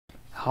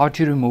How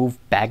to remove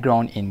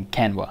background in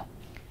Canva.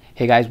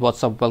 Hey guys,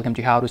 what's up? Welcome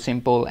to How to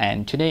Simple,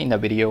 and today in the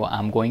video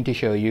I'm going to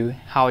show you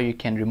how you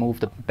can remove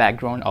the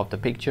background of the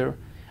picture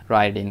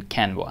right in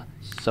Canva.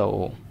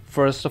 So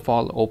first of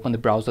all, open the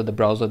browser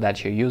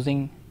that you're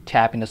using,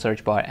 tap in the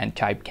search bar and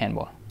type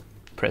Canva.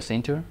 Press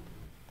enter.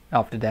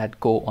 After that,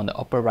 go on the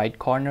upper right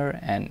corner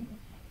and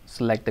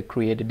select the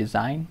create a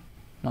design.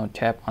 Now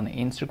tap on the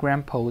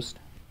Instagram post.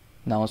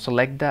 Now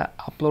select the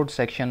upload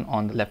section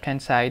on the left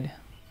hand side.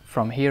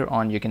 From here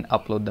on you can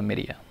upload the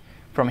media.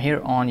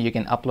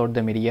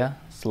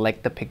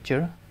 Select the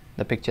picture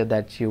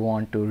that you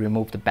want to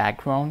remove the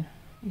background.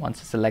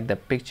 Once you select the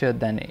picture,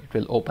 then it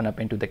will open up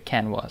into the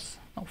canvas.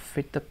 Now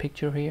fit the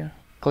picture here.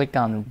 Click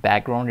on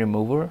background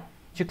remover.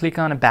 If you click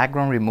on a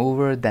background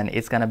remover, then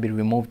it's gonna be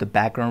remove the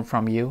background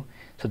from you.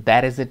 So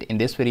that is it in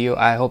this video.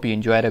 I hope you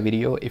enjoyed the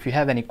video. If you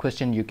have any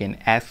question, you can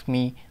ask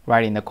me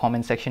right in the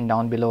comment section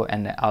down below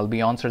and I'll be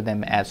answer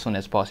them as soon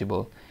as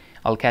possible.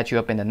 I'll catch you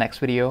up in the next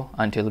video.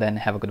 Until then,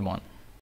 have a good one.